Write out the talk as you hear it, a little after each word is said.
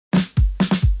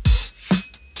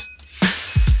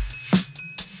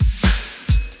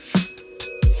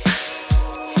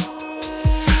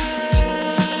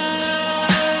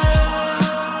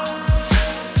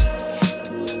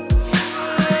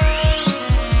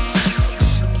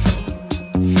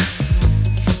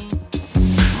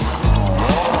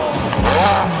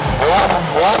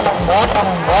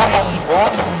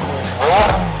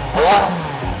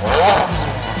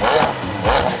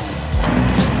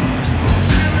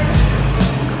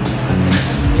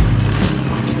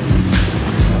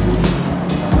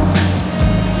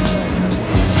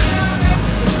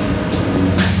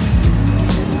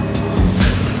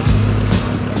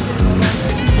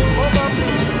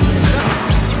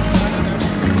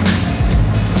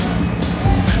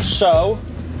So,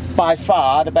 by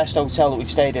far the best hotel that we've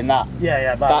stayed in. That.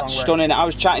 Yeah, That's stunning. I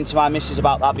was chatting to my missus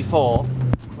about that before.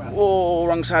 Oh,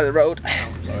 wrong side of the road.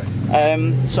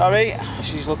 Oh, sorry.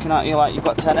 She's looking at you like you've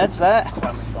got 10 heads there.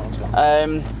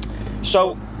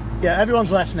 So yeah,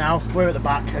 everyone's left now. We're at the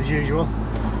back as usual.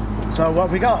 So what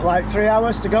have we got? Like 3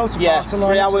 hours to go to Barcelona?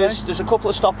 3 hours. Today? There's a couple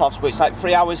of stop-offs, but it's like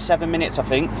 3 hours 7 minutes, I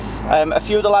think. A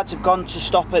few of the lads have gone to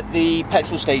stop at the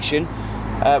petrol station,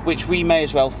 which we may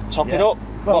as well top it up.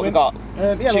 Well, what we got?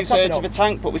 2/3 of a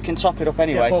tank, but we can top it up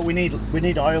anyway. Yeah, but we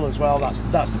need oil as well. That's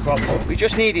the problem. We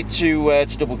just need it to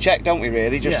double check, don't we?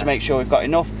 Really, just to make sure we've got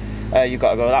enough. You've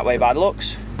got to go that way by the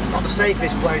looks. It's not the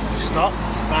safest place to stop,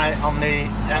 right on the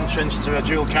entrance to a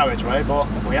dual carriageway, but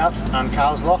we have, and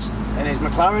Carl's lost in his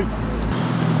McLaren.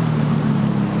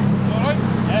 All right?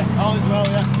 Yeah, all is well.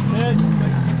 Yeah. Cheers.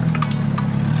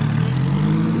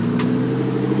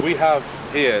 We have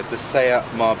here the Seat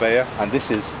Marbella, and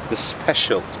this is the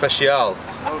special. So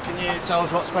can you tell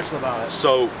us what's special about it?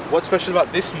 So what's special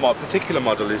about this particular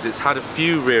model is it's had a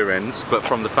few rear ends, but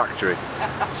from the factory.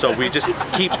 So we just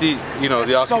keep the,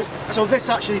 the So this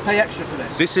actually pay extra for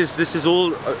this? This is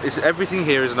all. Everything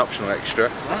here is an optional extra.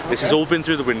 Okay. This has all been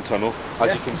through the wind tunnel,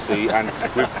 as you can see, and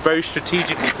we've very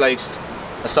strategically placed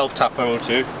a self-tapper or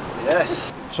two.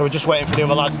 Yes. So we're just waiting for the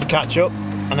other lads to catch up,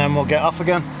 and then we'll get off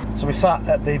again. So we sat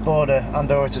at the border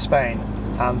Andorra to Spain,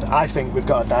 and I think we've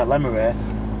got a dilemma here.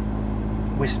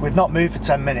 We've not moved for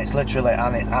 10 minutes, literally,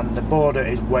 and the border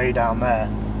is way down there.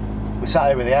 We sat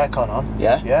here with the aircon on.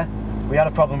 Yeah? Yeah. We had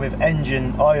a problem with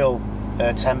engine oil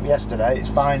temp yesterday. It's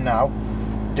fine now.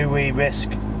 Do we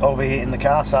risk overheating the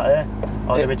car sat here,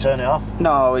 or do we turn it off?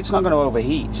 No, it's not going to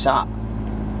overheat, sat.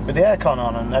 With the aircon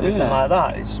on and everything like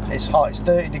that, it's hot, it's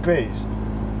 30 degrees.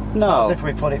 It's not as if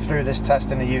we put it through this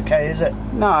test in the UK, is it?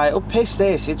 No, it'll piss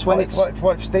this. It's when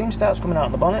what if steam starts coming out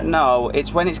of the bonnet? No,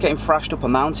 it's when it's getting thrashed up a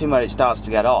mountain where it starts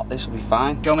to get hot. This will be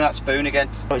fine. Show me that spoon again.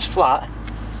 So it's flat,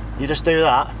 you just do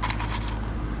that.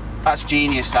 That's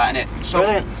genius, that, isn't it? So,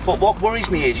 brilliant. But what worries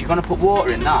me is you're going to put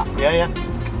water in that. Yeah.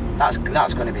 That's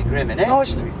going to be grim, isn't it? No,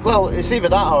 it's either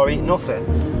that or eat nothing.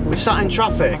 We sat in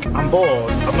traffic, I'm bored,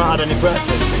 I've not had any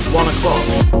breakfast, it's 1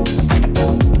 o'clock.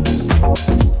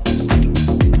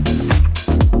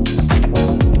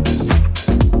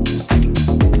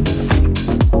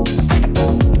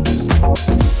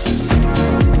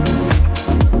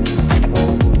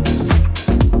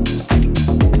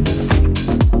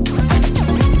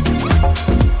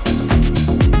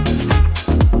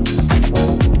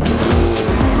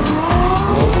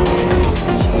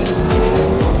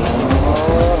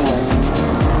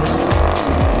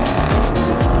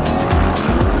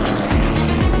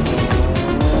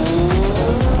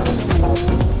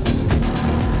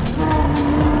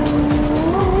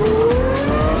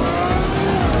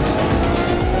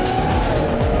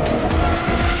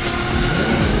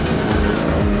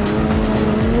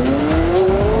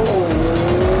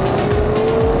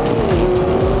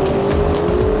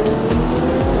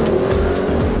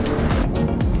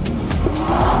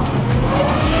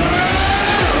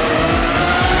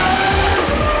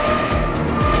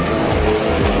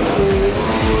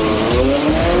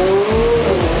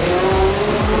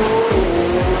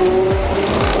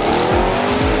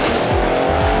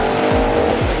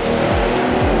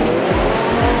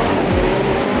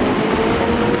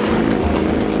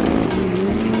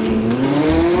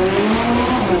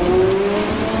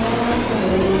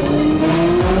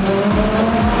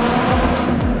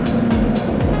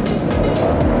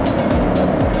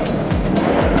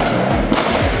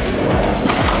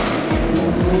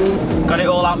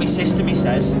 My system, he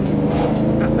says.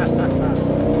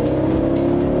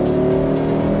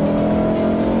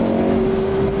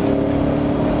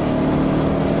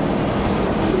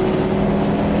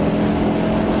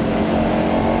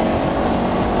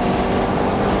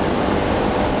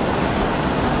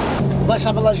 Let's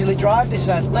have a leisurely drive, they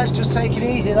said. Let's just take it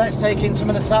easy, let's take in some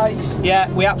of the sights. Yeah,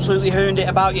 we absolutely hearned it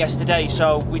about yesterday,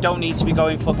 so we don't need to be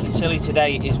going fucking silly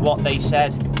today, is what they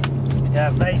said. Yeah,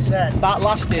 they said. That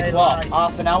lasted, what,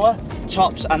 half an hour?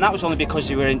 Tops, and that was only because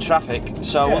we were in traffic,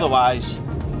 so otherwise...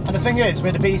 And the thing is,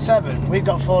 with the B7, we've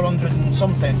got 400 and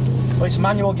something, but it's a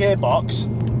manual gearbox,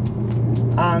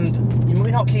 and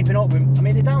we're not keeping up with, I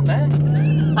mean, they're down there.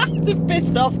 They're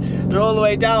pissed off. They're all the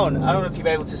way down. I don't know if you'll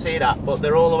be able to see that, but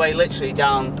they're all the way literally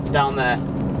down there,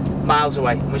 miles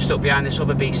away, and we're stuck behind this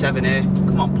other B7 here.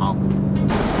 Come on, pal.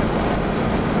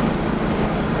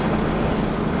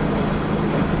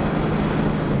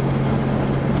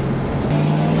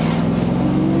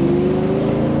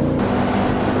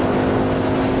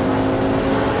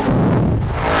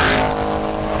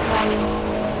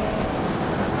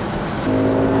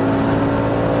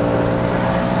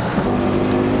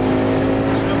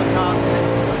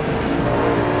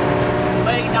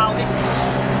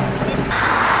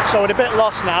 bit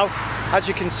lost now, as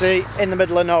you can see, in the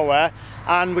middle of nowhere,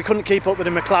 and we couldn't keep up with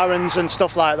the McLarens and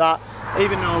stuff like that,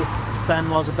 even though Ben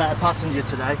was a better passenger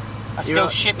today. I still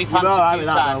shit me pants a few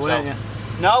times, weren't you?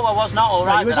 No, I was not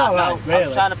alright with that, right, really. I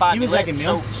was trying to bite you was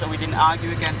lip, so we didn't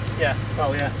argue again. Yeah,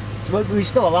 well, yeah. So we're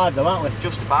still alive though, aren't we?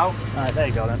 Just about. Right, there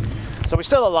you go then. So we're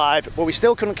still alive, but we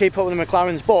still couldn't keep up with the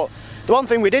McLarens, but the one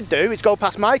thing we did do is go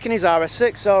past Mike in his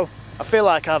RS6, so I feel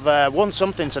like I've won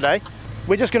something today.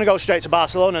 We're just going to go straight to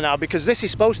Barcelona now, because this is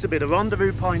supposed to be the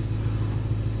rendezvous point.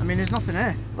 I mean, there's nothing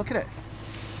here. Look at it.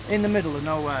 In the middle of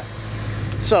nowhere.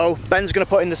 So Ben's going to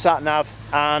put in the sat nav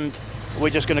and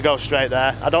we're just going to go straight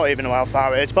there. I don't even know how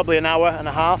far it is. Probably an hour and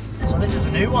a half. So this is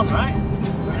a new one, right?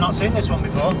 We've not seen this one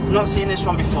before. Not seen this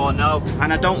one before, no.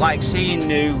 And I don't like seeing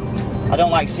new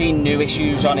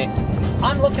issues on it.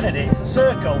 I'm looking at it. It's a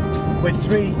circle with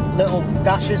 3 little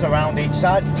dashes around each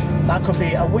side. That could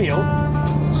be a wheel,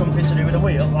 something to do with a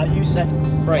wheel, like you said.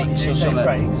 Brakes or something.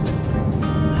 Brakes.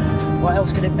 What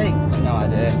else could it be? No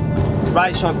idea.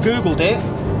 Right, so I've googled it,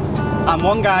 and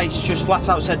one guy's just flat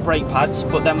out said brake pads,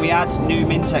 but then we had new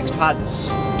Mintex pads.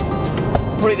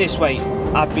 Put it this way,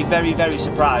 I'd be very, very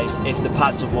surprised if the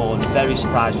pads are worn. Very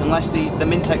surprised. Unless the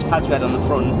Mintex pads we had on the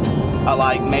front are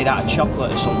like made out of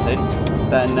chocolate or something,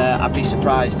 then I'd be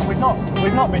surprised. We've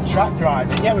not been track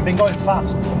driving. Yeah, we've been going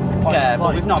fast. Yeah,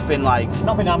 but we've not been like...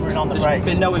 Not been hammering on the brakes.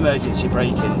 There's been no emergency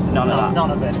braking, none of that. None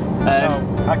of it.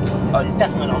 So,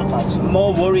 definitely not the pads.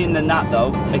 More worrying than that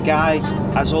though, a guy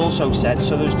has also said,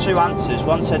 so there's 2 answers.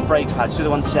 One said brake pads, the other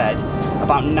one said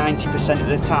about 90% of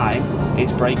the time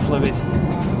it's brake fluid.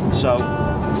 So,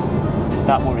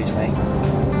 that worries me.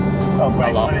 Well,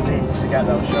 brake fluid's easy to get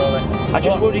though, surely. I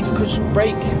just worry because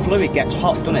brake fluid gets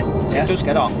hot, doesn't it? Yeah. It does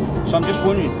get hot. So I'm just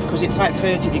wondering, because it's like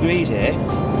 30 degrees here,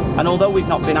 and although we've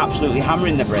not been absolutely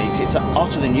hammering the brakes, it's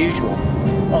hotter than usual.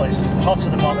 Well, it's hotter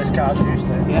than what this car's used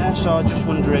to. Yeah, so I just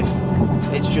wonder if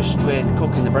it's just we're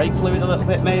cooking the brake fluid a little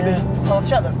bit, maybe. Yeah. Well, I've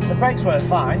checked the brakes were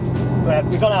fine.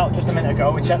 We got out just a minute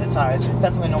ago, we checked the tyres. It's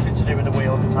definitely nothing to do with the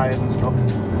wheels, the tyres and stuff.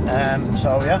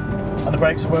 So yeah, and the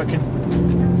brakes are working.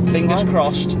 Fingers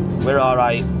crossed, we're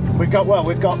alright. We've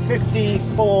got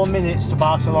 54 minutes to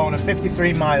Barcelona,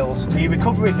 53 miles. The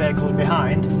recovery vehicle's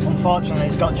behind. Unfortunately,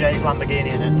 it's got Jay's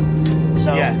Lamborghini in it.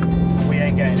 So yeah, we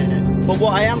ain't getting in it. But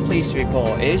what I am pleased to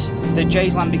report is that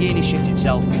Jay's Lamborghini shit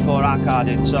itself before our car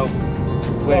did, so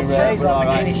Jay's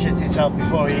Lamborghini shit itself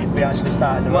before we actually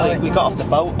started the rally. We got off the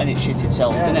boat and it shit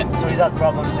itself, didn't it? So he's had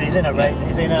problems. He's in a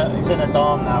he's in a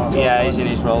dorm now. Yeah, he's in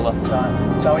his roller.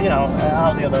 So you know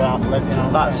how the other half live. You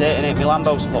know. That's it, innit? My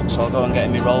Lambo's fucked, so I'll go and get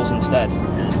in my rolls instead.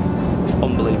 Yeah.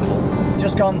 Unbelievable.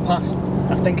 Just gone past,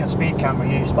 I think, a speed camera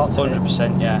you spotted.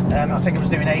 100%, yeah. I think it was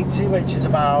doing 80, which is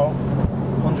about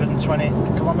 120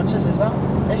 kilometres. Is that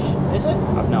ish? Is it?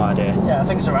 I've no idea. Yeah, I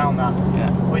think it's around that.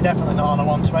 Yeah. We're definitely not on a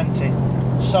 120.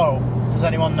 So, does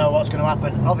anyone know what's going to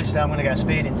happen? Obviously, I'm going to get a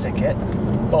speeding ticket,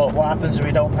 but what happens if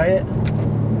we don't pay it?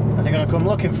 Are they going to come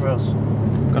looking for us?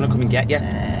 Going to come and get you.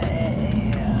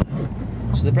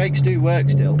 So the brakes do work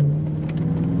still.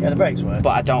 Yeah, the brakes work.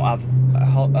 But I don't have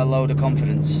a load of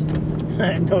confidence.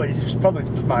 No, it's probably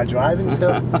my driving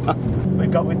still.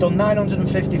 We've done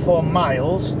 954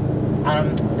 miles,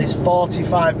 and there's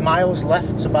 45 miles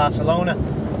left to Barcelona.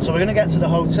 So we're going to get to the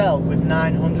hotel with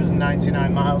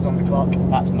 999 miles on the clock.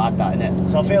 That's mad, that, isn't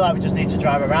it? So I feel like we just need to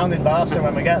drive around in Barca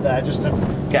when we get there, just to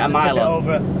get a mile on.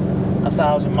 Over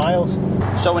 1,000 miles.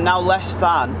 So we're now less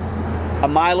than a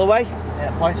mile away?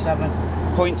 Yeah, 0.7.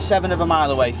 0.7 of a mile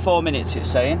away, 4 minutes it's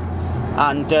saying.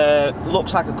 And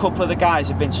looks like a couple of the guys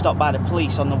have been stopped by the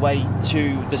police on the way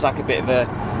to, there's like a bit of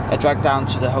a drag down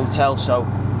to the hotel, so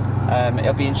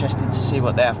it'll be interesting to see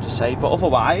what they have to say, but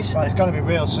otherwise... Well, it's going to be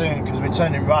real soon, because we're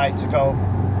turning right to go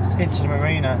into the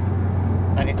marina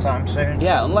anytime soon.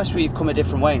 Yeah, unless we've come a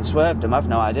different way and swerved them, I've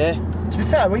no idea. To be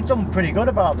fair, we've done pretty good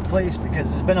about the police, because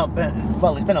there's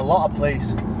been a lot of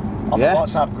police on the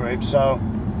WhatsApp group, so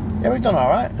yeah, we've done all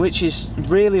right. Which is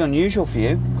really unusual for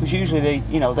you, because usually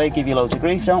they give you loads of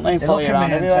grief, don't they? They look at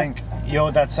me and think,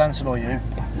 you're dead sensible, you.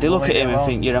 They look at him and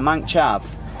think, you're a mank chav.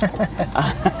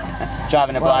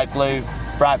 Driving a bright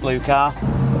blue car.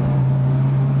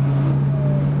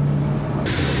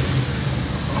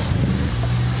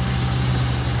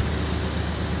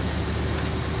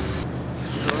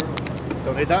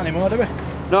 Don't need that anymore, do we?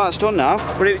 No, that's done now.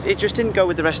 But it just didn't go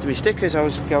with the rest of my stickers. I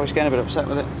was getting a bit upset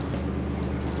with it.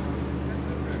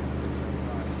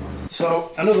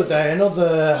 So another day,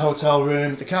 another hotel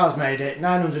room. The car's made it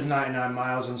 999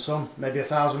 miles and some, maybe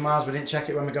 1,000 miles. We didn't check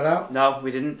it when we got out. No, we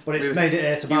didn't. But it's made it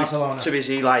here to Barcelona. Too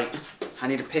busy, like, I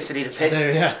need a piss, I need a piss. I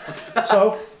do, yeah.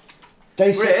 So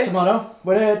Day 6 tomorrow.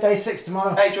 We're here day 6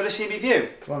 tomorrow. Hey, do you want to see me view?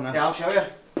 Go on then. Yeah, I'll show you.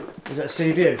 Is it a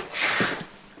sea view?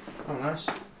 Oh, nice.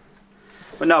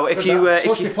 But no, if you... it's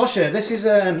supposed to be posh here. This is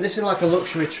like a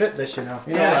luxury trip, this, you know.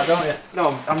 You know that, don't you?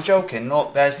 No, I'm joking.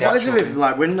 Look, there's the What is it with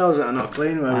like windows that are not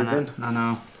clean where we've been? I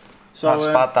know. So, that's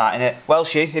bad, that, innit?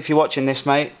 Welshie, if you're watching this,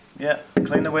 mate. Yeah,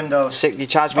 clean the windows. You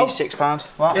charge me £6.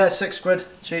 What? Yeah, £6.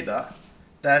 Cheap, that.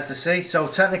 There's the sea. So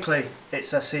technically,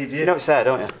 it's a sea view. You know it's there,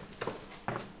 don't you?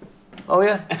 Oh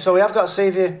yeah. So we have got a sea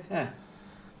view. Yeah.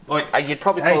 Well, you'd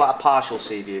probably call that a partial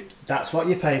sea view. That's what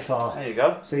you pay for. There you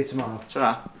go. See you tomorrow.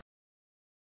 Ta-ra.